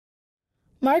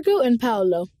Margo and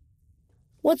Paolo.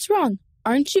 What's wrong?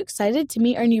 Aren't you excited to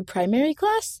meet our new primary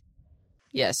class?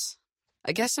 Yes.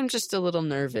 I guess I'm just a little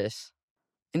nervous.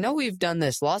 I know we've done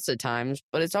this lots of times,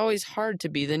 but it's always hard to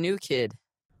be the new kid.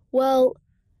 Well,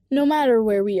 no matter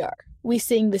where we are, we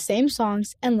sing the same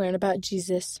songs and learn about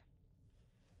Jesus.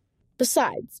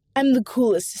 Besides, I'm the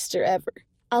coolest sister ever.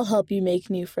 I'll help you make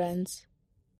new friends.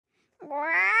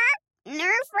 What?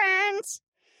 New friends?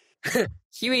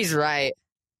 Huey's right.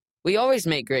 We always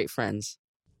make great friends.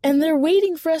 And they're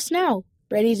waiting for us now.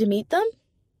 Ready to meet them?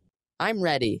 I'm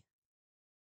ready.